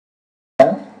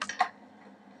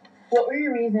What were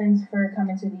your reasons for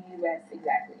coming to the U.S.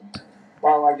 exactly?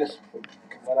 Well,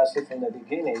 what I said from the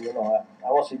beginning,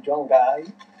 I was a young guy.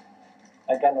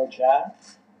 I got no job,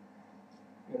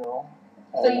 you know.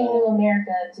 So you knew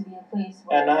America to be a place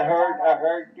where. And I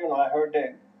heard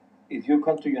that if you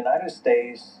come to United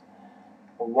States,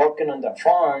 working on the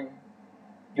farm,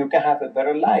 you can have a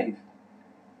better life.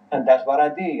 And that's what I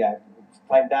did. I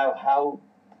find out how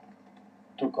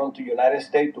to come to United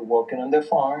States to working on the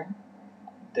farm.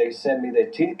 They sent me the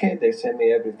ticket. They sent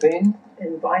me everything.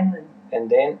 In Vineland. And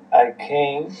then I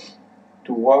came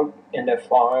to work in the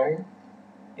farm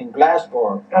in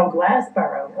Glassboro. Oh,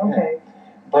 Glassboro. Okay. Yeah.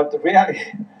 But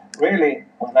really,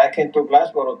 when I came to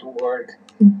Glassboro to work,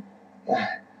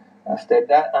 after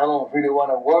that, I don't really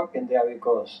want to work in there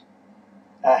because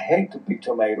I hate to pick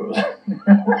tomatoes. Yeah,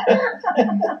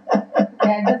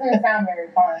 it doesn't sound very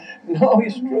fun. No,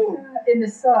 it's true. In the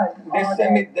sun.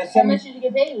 How much did you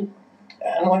get paid?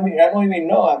 I don't even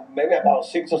know. Maybe about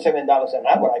 $6 or $7 an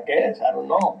hour, I guess. I don't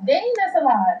know. Dang, that's a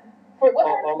lot. For what?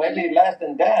 Or maybe less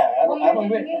than that. I don't even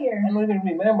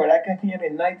remember. I came here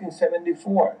in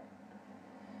 1974.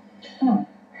 Yeah.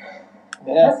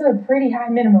 That's a pretty high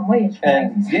minimum wage.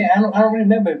 And yeah, I don't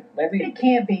remember. Maybe it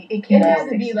can't be. It has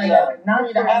to be like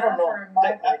not for. I don't know.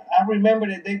 I remember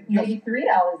that they just maybe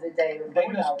 $3 a day. Or they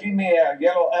just give me a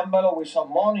yellow envelope with some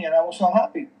money, and I was so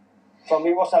happy. For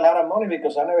me, it was a lot of money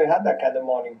because I never had that kind of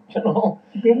money. I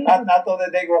thought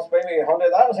that they was paying me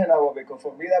 $100 an hour because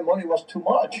for me that money was too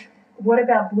much. What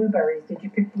about blueberries? Did you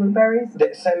pick blueberries?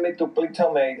 They sent me to pick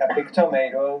tomato. I picked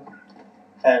tomato.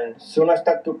 And soon I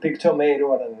start to pick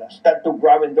tomato and I start to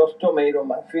grabbing those tomatoes.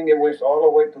 My finger was all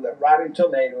the way to the rotten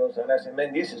tomatoes. And I said,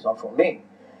 man, this is not for me.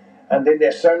 And then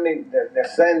they sent me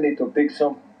to pick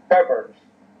some peppers.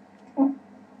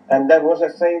 And that was the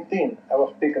same thing. I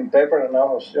was picking pepper and I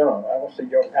was a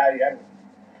young guy.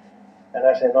 And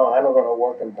I said, no, I'm not going to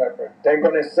work in pepper. They're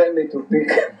going to send me to pick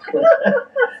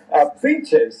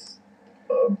peaches.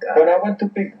 Oh, God. When I went to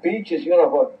pick peaches,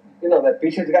 the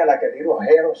peaches got like a little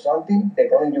hair or something. They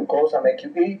go in your clothes and make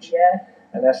you itch. Yeah.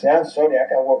 And I said, I'm sorry, I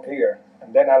can't work here.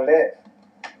 And then I left.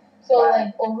 So,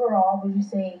 like, overall, would you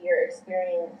say your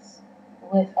experience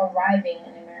with arriving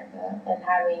in America and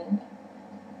having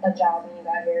a job when you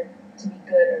got here to be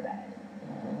good or bad?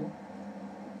 Mm-hmm.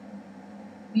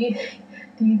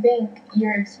 Do you think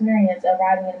your experience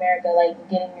arriving in America, like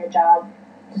getting your job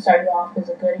to start you off, was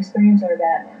a good experience or a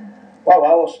bad one? Well,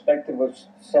 I was expecting was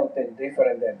something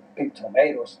different than pick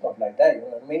tomatoes, stuff like that, you know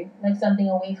what I mean? Like something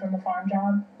away from a farm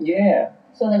job? Yeah.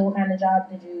 So, like, what kind of job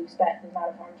did you expect is not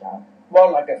a farm job?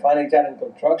 Well, like a finding job in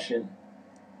construction.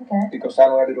 Okay. Because I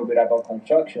know a little bit about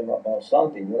construction, about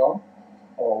something, or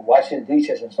washing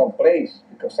dishes in some place,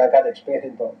 because I got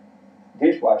experience on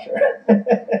dishwasher,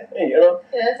 Yeah,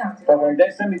 that sounds good. But when they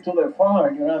sent me to the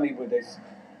farm, with this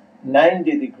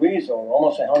 90 degrees or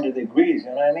almost 100 degrees, you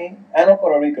know what I mean? I know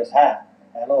Puerto Rico's hot,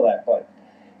 I know that, but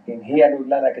in here it looks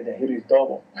like the heat is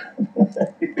double.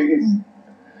 It is.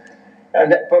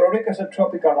 And Puerto Rico is a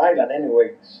tropical island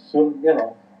anyway, so,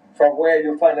 from where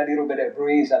you find a little bit of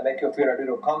breeze and make you feel a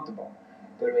little comfortable.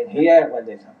 But in here,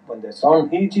 when the sun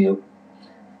hits you,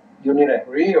 you need a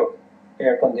real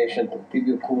air condition to keep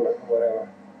you cool or whatever.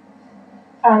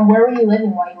 Where were you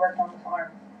living while you worked on the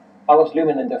farm? I was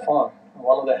living in the farm, in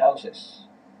one of the houses.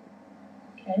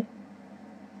 Okay.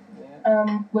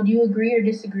 Yeah. Would you agree or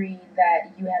disagree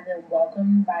that you have been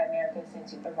welcomed by Americans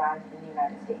since you arrived in the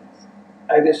United States?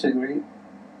 I disagree.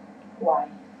 Why?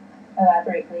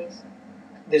 Elaborate, please.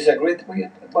 Disagree with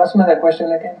you? What's the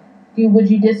question again? Would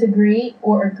you disagree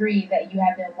or agree that you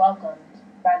have been welcomed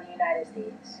by the United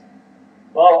States?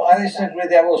 Well, I disagree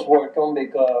that I was welcome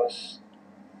because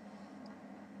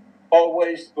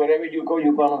always, wherever you go,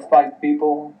 you're going to find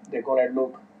people. They're going to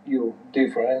look you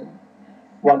different,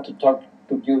 want to talk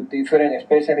to you different,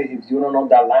 especially if you don't know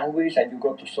that language and you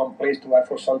go to some place to ask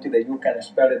for something that you can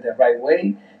spell it the right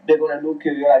way. They're going to look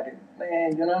at you like,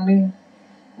 man, you know what I mean?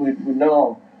 With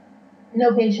no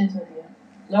patience with you.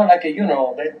 No, like,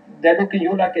 they look at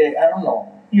you like, I don't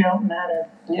know. You don't matter.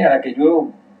 Yeah, like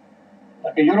you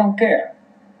don't care.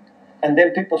 And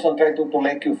then people sometimes try to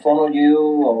make you fun of you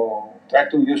or try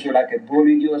to use you like a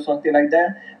bully you or something like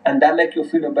that. And that makes you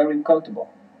feel very uncomfortable.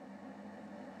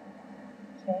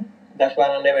 Okay. That's why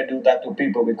I never do that to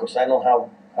people because I know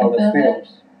how it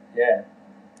feels. Yeah.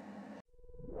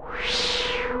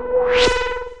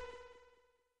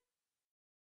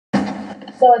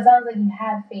 So it sounds like you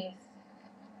have faced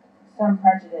some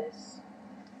prejudice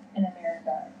in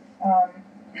America.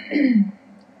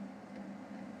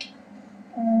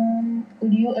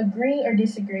 Would you agree or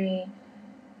disagree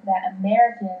that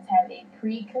Americans have a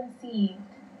preconceived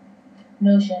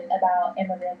notion about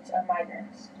immigrants or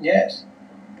migrants? Yes.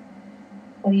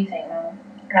 What do you think, Mama?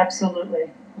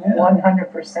 Absolutely. Yeah.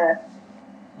 100%.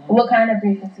 What kind of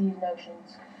preconceived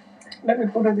notions? Let me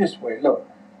put it this way. Look,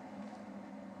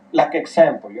 like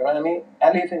example, you know what I mean?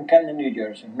 I live in Camden, New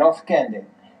Jersey, North Camden.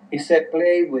 It's a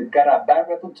place with got a bad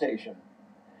reputation.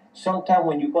 Sometimes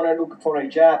when you're gonna look for a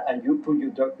job and you put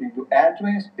your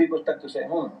address, people start to say,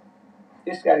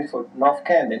 this guy is for North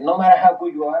Camden. No matter how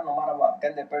good you are, no matter what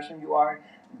kind of person you are,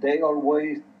 they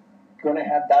always gonna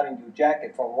have that in your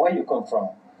jacket from where you come from,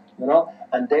 you know.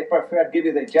 And they prefer give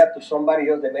you the job to somebody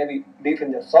else that maybe live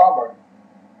in the suburb,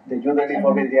 that you live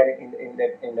over there in the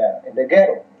ghetto. You know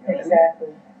what I mean? Exactly.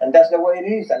 And that's the way it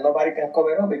is, and nobody can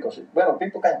cover it up because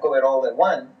people can cover all they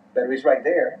want, but it's right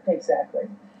there. Exactly.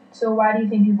 So why do you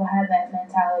think people have that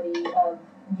mentality of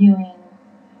viewing,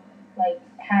 like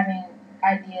having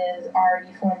ideas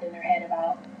already formed in their head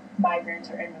about migrants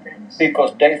or immigrants?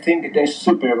 Because they think they're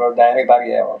superior than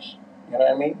anybody else. You know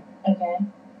what I mean? Okay.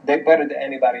 They're better than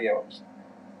anybody else.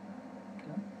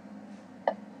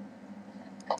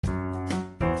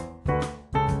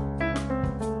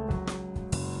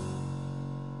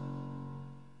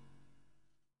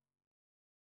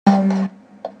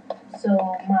 So,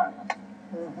 Mama,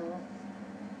 Mm-hmm.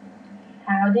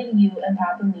 how did you and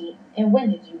Papa meet, and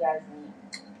when did you guys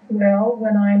meet? Well,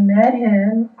 when I met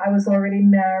him, I was already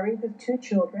married with 2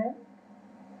 children.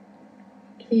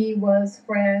 He was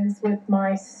friends with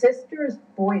my sister's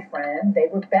boyfriend. They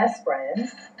were best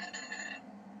friends.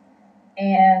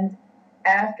 And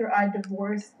after I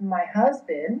divorced my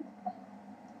husband,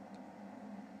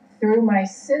 through my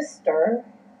sister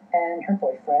and her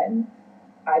boyfriend,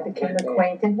 I became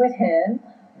acquainted with him.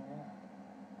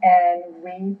 And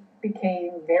we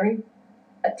became very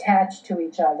attached to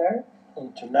each other.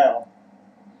 Until now.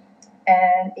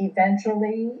 And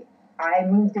eventually, I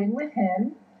moved in with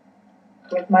him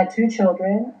with my 2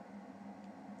 children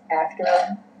after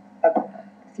a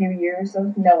few years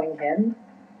of knowing him.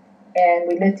 And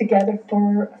we lived together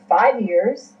for 5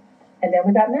 years, and then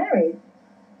we got married.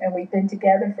 And we've been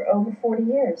together for over 40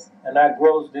 years. And I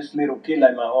grow this little kid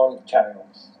like my own child.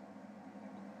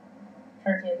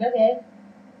 Perfect. Okay.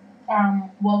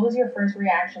 What was your first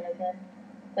reaction of him?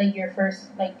 Like your first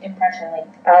impression, like.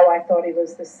 Oh, I thought he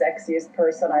was the sexiest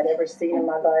person I'd ever seen in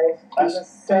my life. He was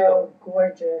so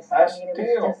gorgeous. I mean,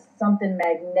 it was just something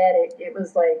magnetic. It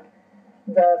was like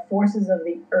the forces of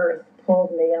the earth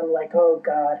pulled me. I'm like, oh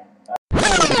God.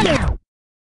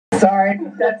 Sorry.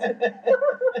 That's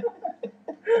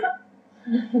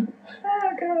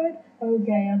oh God.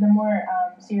 Okay. On the more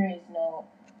serious note,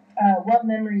 what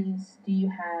memories do you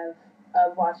have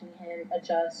of watching him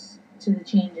adjust to the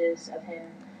changes of him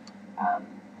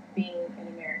being in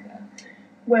America?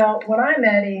 Well, when I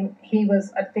met him, he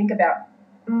was, I think, about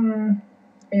in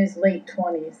his late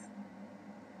 20s.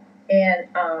 And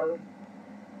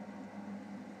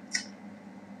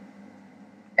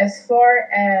as far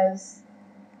as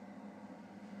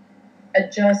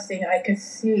adjusting, I could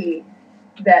see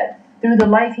that through the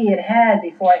life he had had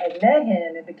before I had met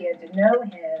him and began to know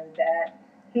him, that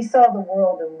he saw the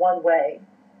world in one way.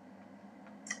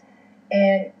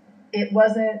 And it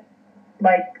wasn't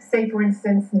like, say for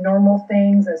instance, normal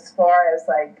things as far as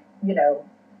like, you know,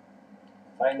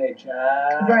 find a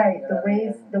job. Right,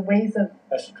 the ways of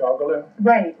a struggler.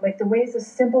 Right, like the ways of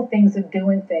simple things of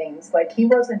doing things. Like he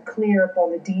wasn't clear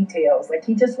on the details. Like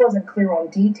he just wasn't clear on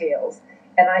details.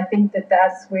 And I think that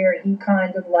that's where he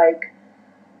kind of like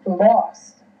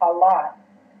lost a lot,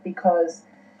 because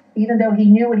even though he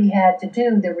knew what he had to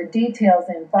do, there were details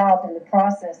involved in the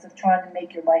process of trying to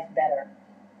make your life better.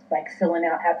 Like filling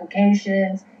out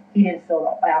applications. He didn't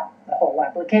fill out the whole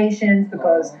applications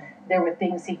because there were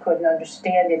things he couldn't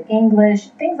understand in English,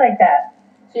 things like that.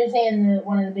 So you're saying that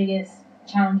one of the biggest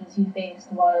challenges he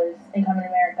faced was, in coming to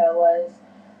America, was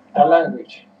the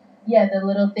language. Yeah, the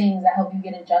little things that help you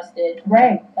get adjusted.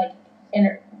 Right. Like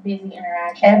basic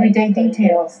interaction. Everyday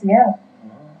details, yeah.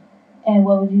 And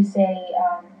what would you say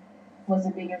was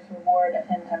the biggest reward of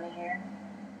him coming here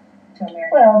to America?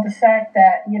 Well, the fact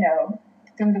that, you know,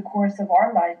 through the course of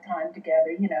our lifetime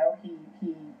together, you know, he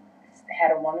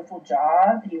had a wonderful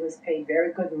job. He was paid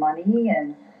very good money,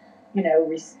 and you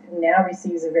know, now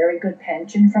receives a very good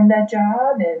pension from that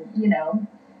job. And you know,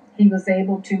 he was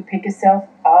able to pick himself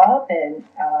up and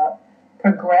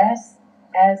progress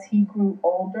as he grew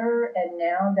older. And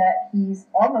now that he's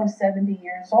almost 70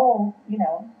 years old, you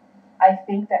know, I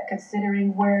think that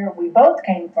considering where we both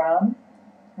came from,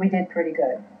 we did pretty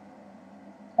good.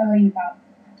 How about you, Pop?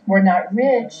 We're not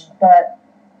rich, but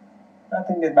I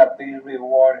think that my biggest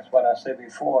reward is what I said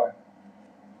before.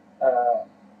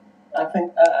 I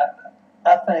think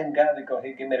I thank God because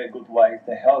He gave me a good wife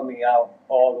that helped me out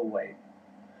all the way.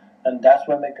 And that's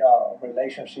what make our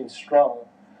relationship strong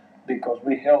because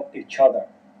we help each other.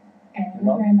 And You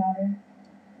know? granddaughter.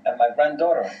 And my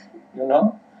granddaughter, you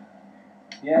know?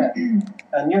 Yeah.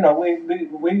 And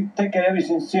we take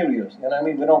everything serious. You know what I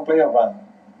mean? We don't play around.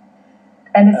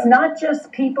 And it's not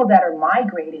just people that are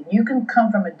migrating. You can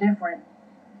come from a different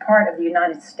part of the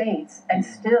United States and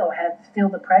still feel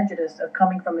the prejudice of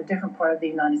coming from a different part of the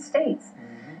United States.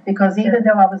 Because even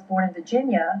though I was born in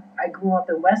Virginia, I grew up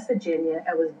in West Virginia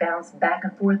and was bounced back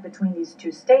and forth between these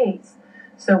two states.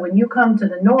 So when you come to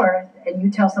the north and you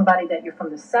tell somebody that you're from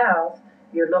the south,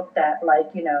 you're looked at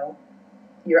like,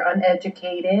 you're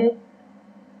uneducated.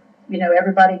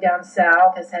 Everybody down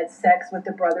south has had sex with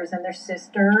their brothers and their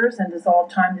sisters, and there's all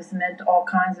kinds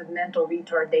of mental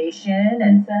retardation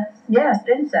and Incest. yes,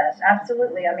 incest,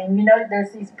 absolutely. I mean,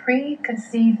 there's these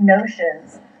preconceived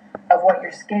notions of what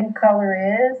your skin color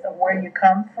is, of where you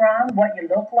come from, what you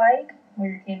look like, What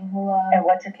you're capable of. and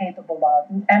what you're capable of.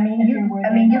 I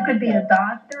mean, you could be a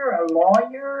doctor, a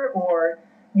lawyer, or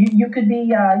you could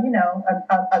be, a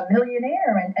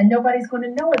millionaire, and nobody's going to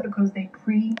know it because they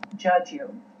prejudge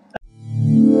you.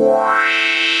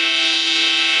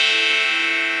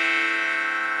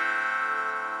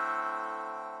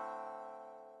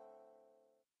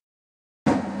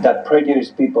 That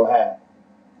prejudice people have.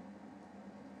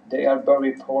 They are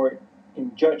very poor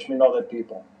in judging other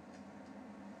people.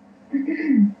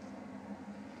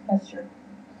 That's true.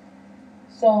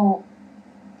 So,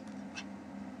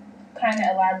 kind of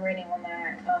elaborating on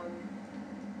that,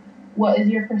 what is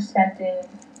your perspective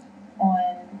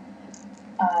on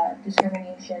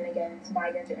discrimination against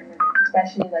migrants or immigrants,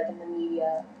 especially like in the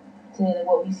media, today, like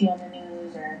what we see on the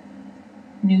news or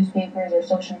newspapers or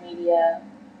social media?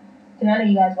 Because I know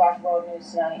you guys watch World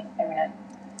News Tonight every night.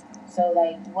 So,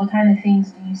 like, what kind of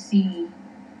things do you see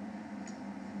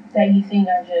that you think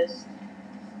are just...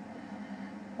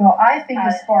 Well, I think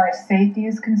as far as safety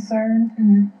is concerned,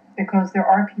 Mm-hmm. because there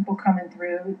are people coming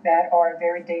through that are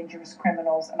very dangerous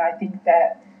criminals, and I think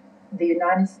that the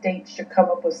United States should come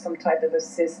up with some type of a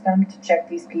system to check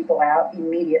these people out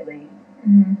immediately.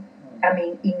 Mm-hmm. I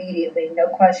mean, immediately, no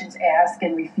questions asked,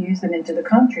 and refuse them into the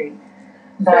country.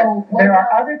 But So, there are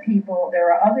other people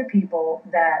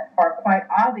that are quite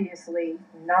obviously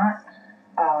not,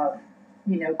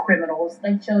 criminals.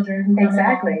 Like children who come along.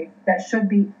 Exactly, that should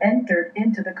be entered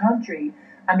into the country.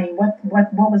 I mean, what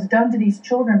was done to these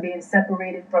children being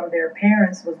separated from their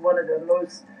parents was one of the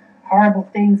most horrible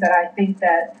things that I think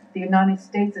that the United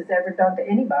States has ever done to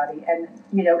anybody. And,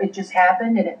 it just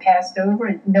happened and it passed over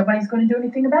and nobody's going to do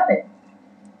anything about it.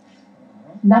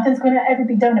 Nothing's going to ever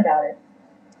be done about it.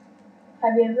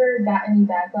 Have you ever got any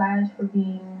backlash for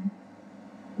being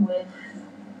with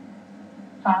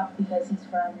Pop because he's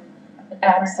from a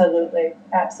different...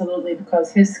 Absolutely,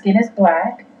 because his skin is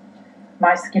black,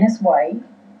 my skin is white,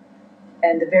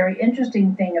 and the very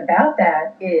interesting thing about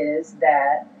that is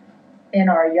that in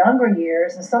our younger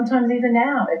years, and sometimes even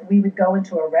now, if we would go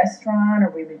into a restaurant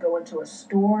or we would go into a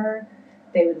store,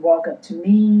 they would walk up to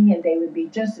me and they would be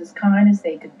just as kind as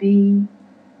they could be,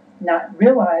 not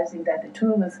realizing that the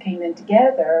two of us came in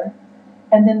together,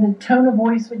 and then the tone of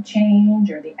voice would change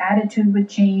or the attitude would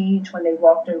change when they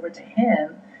walked over to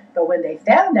him. But when they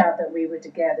found out that we were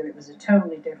together, it was a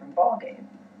totally different ballgame.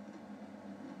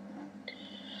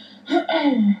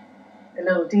 A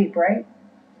little deep, right?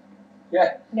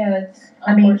 Yeah. Yeah, that's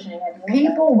unfortunate. unfortunate.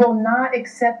 People will not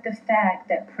accept the fact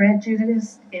that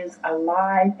prejudice is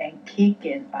alive and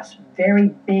kicking a very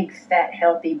big, fat,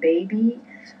 healthy baby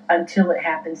until it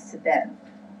happens to them.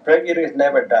 Prejudice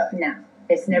never dies. No,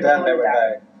 it's never going to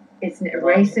die. Die.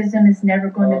 Racism is never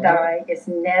going to die. It's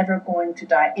never going to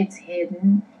die. It's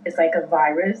hidden. It's like a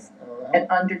virus, an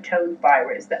undertone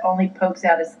virus that only pokes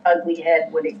out its ugly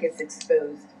head when it gets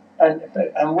exposed.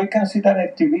 And we can see that on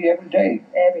TV every day.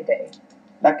 Every day.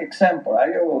 Like example, I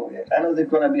know there's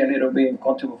going to be a little bit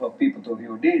uncomfortable for people to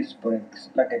hear this, but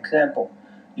like example,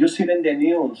 you see in the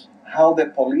news how the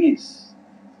police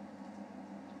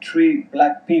treat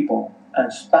black people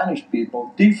and Spanish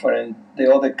people different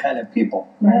than other kind of people.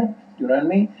 Right. You know what I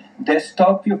mean? They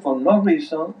stop you for no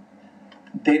reason.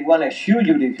 They want to shoot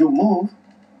you if you move.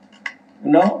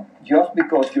 Just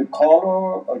because your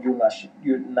color or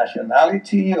your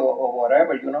nationality or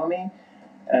whatever. You know what I mean?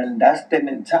 And that's the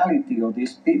mentality of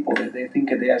these people, that they think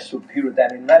they are superior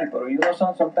than anybody. But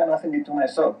sometimes I think to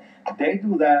myself, they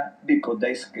do that because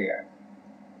they're scared.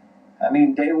 I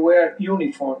mean, they wear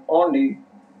uniform only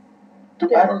to,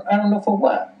 I don't know for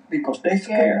what, because they're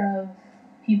scared. Of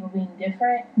people being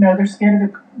different. No, they're scared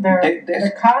of They-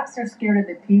 the cops are scared of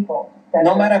the people.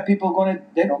 No matter people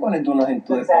they're not gonna do nothing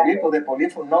to Exactly. the police. The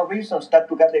police for no reason start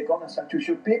to get the gun and start to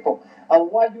shoot people. And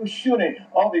why you shooting?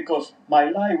 Oh, because my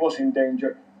life was in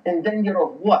danger. In danger of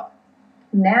what?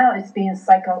 Now it's being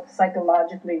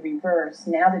psychologically reversed.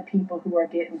 Now the people who are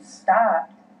getting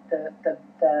stopped, the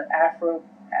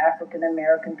African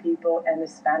American people and the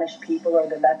Spanish people or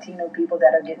the Latino people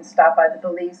that are getting stopped by the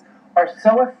police are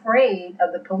so afraid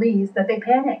of the police that they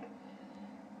panic.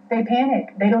 They panic.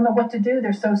 They don't know what to do.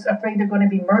 They're so afraid they're going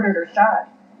to be murdered or shot.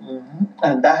 Mm-hmm.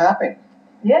 And that happened.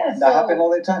 Yes. That happened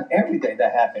all the time. Every day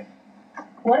that happened.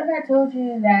 What if I told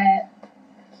you that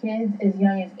kids as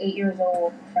young as 8 years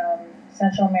old from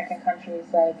Central American countries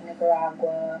like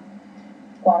Nicaragua,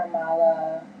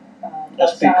 Guatemala,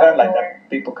 Just speak up like that.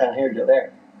 People can hear you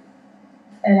there.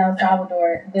 and El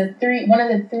Salvador, one of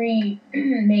the three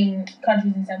main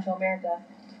countries in Central America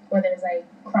where there's like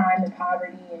crime and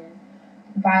poverty and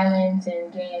violence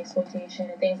and gang exploitation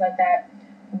and things like that.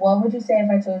 What would you say if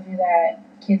I told you that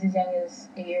kids as young as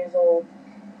 8 years old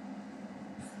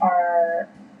are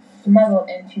smuggled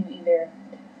into either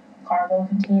cargo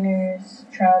containers,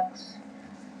 trucks,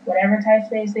 whatever type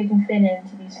space they can fit in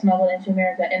to be smuggled into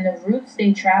America, and the routes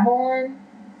they travel on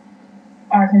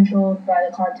are controlled by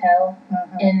the cartel,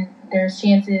 and there's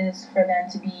chances for them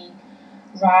to be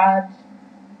robbed,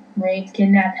 raped,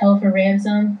 kidnapped, held for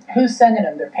ransom. Who's sending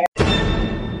them? Their parents.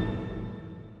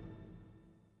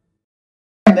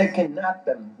 They kidnap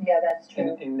them Yeah, that's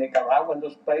true. in Nicaragua and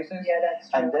those places. Yeah, that's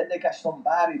true. And then they got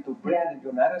somebody to bring Yeah. in the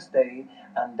United States,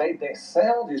 and they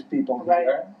sell these people Right.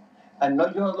 here. And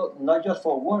not just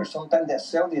for work, sometimes they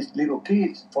sell these little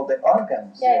kids for the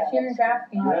organs. Yeah, human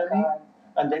trafficking. You know what I mean?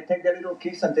 And they take the little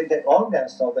kids and take the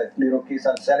organs of the little kids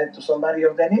and sell it to somebody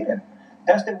if they need it.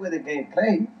 That's the way the game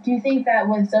played. Do you think that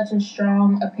with such a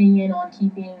strong opinion on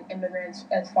keeping immigrants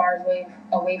as far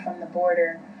away from the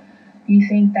border, do you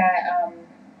think that I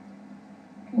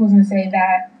was gonna say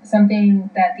that something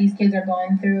that these kids are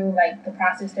going through, like the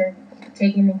process they're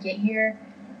taking to get here,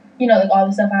 like all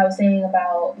the stuff I was saying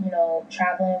about,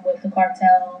 traveling with the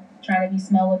cartel, trying to be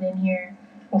smuggled in here,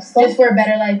 just for a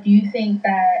better life, do you think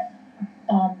that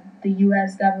the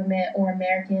U.S. government or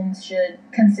Americans should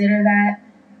consider that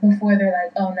before they're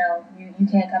like, oh no, you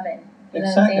can't come in? You know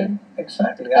what I'm saying?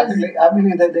 Exactly. I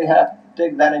believe that they have to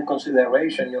take that in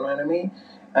consideration, you know what I mean?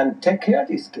 And take care of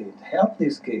these kids, help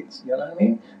these kids, you know what I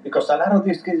mean? Because a lot of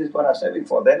these kids is what I said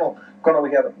before, they're not going to be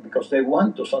here because they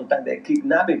want to. Sometimes they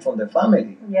kidnapping from the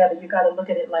family. Yeah, but you got to look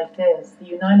at it like this. The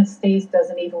United States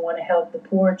doesn't even want to help the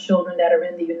poor children that are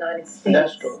in the United States.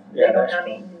 That's true. Yeah,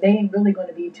 they ain't really going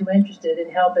to be too interested in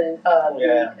helping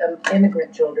the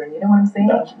immigrant children. You know what I'm saying?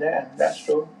 That's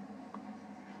true.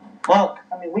 Mark.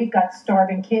 I mean, we've got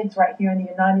starving kids right here in the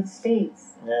United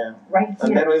States. Yeah. Right here.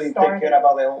 And they don't even take care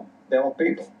about their own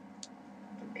people.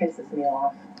 It pisses me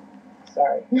off.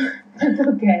 Sorry. It's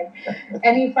okay.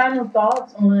 Any final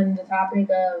thoughts on the topic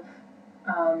of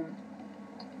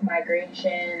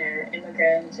migration or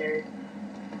immigrants or?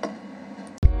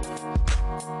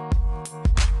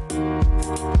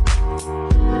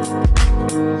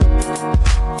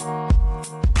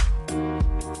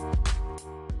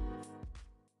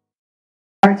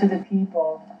 Power to the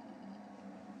people.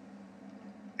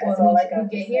 That's all I got to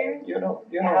get say. here. You know.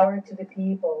 Power to the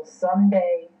people.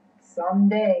 Someday,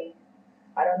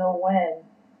 I don't know when.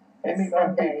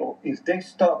 Immigrant people, if they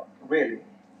stop really,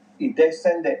 if they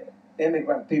send the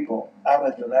immigrant people out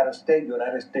of the United States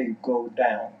go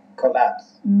down,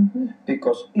 collapse. Mm-hmm.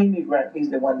 Because immigrant is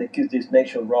the one that keeps this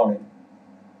nation running.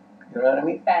 You know what I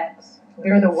mean? Facts.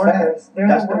 They're the workers.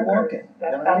 That's the working.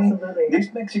 You know absolutely.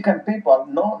 These Mexican people,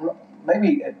 no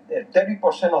maybe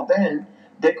 30% of them,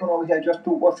 they can only have just to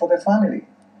work for their family.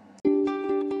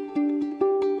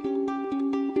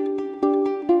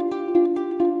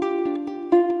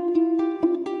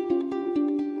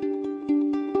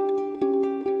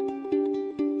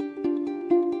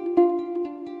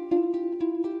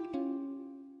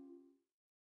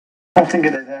 I'm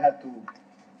thinking that they have to,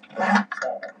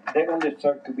 they don't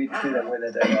deserve to be treated the way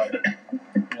that they are.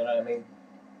 You know what I mean?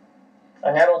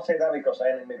 And I don't say that because I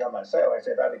am immigrant myself. I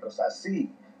say that because I see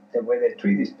the way they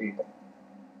treat these people.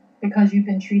 Because you've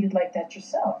been treated like that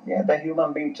yourself. Yeah, they're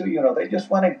human beings too. They just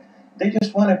want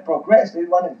to progress. They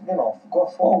want to, go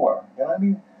forward. You know what I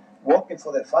mean? Working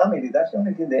for the family. That's the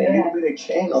only thing. They a little bit of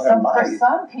change of their life. For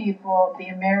some people, the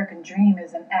American dream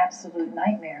is an absolute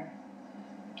nightmare.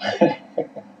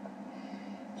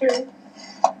 True.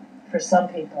 For some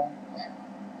people.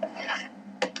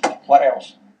 What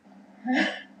else?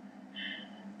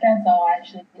 That's all,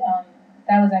 actually.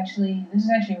 This is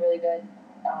actually really good.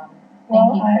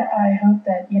 Well, you. I hope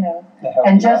that, They help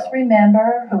and you just out.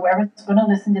 remember, whoever's going to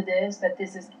listen to this, that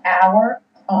this is our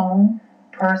own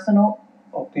personal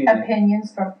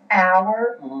opinions from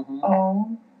our Mhm.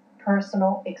 own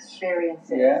personal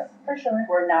experiences. Yeah. For sure.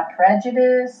 We're not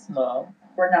prejudiced. No.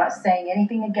 We're not saying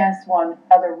anything against one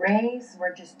other race.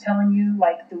 We're just telling you,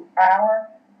 like, through our,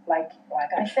 like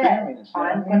I said, Experience,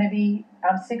 yeah.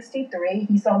 I'm 63,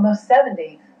 he's almost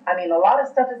 70. I mean, a lot of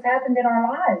stuff has happened in our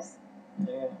lives.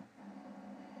 Yeah.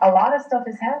 A lot of stuff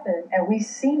has happened, and we've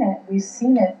seen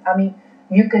it. I mean,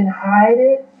 you can hide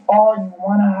it all you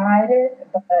want to hide it,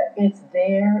 but it's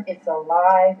there, it's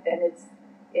alive, and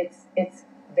it's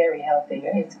very healthy.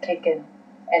 Yeah. It's kicking,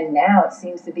 and now it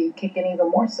seems to be kicking even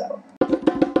more so.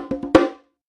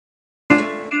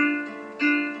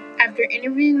 After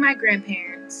interviewing my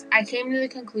grandparents, I came to the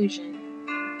conclusion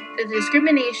that the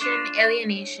discrimination,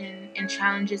 alienation, and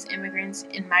challenges immigrants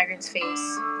and migrants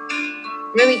face,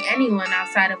 really anyone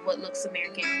outside of what looks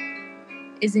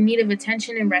American, is in need of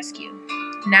attention and rescue,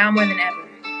 now more than ever.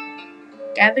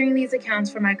 Gathering these accounts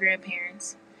for my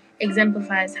grandparents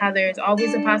exemplifies how there is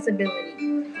always a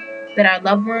possibility that our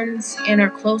loved ones and our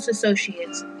close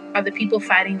associates are the people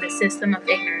fighting the system of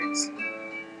ignorance.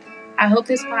 I hope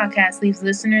this podcast leaves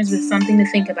listeners with something to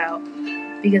think about,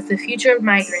 because the future of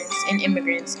migrants and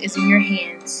immigrants is in your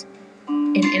hands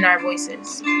and in our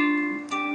voices.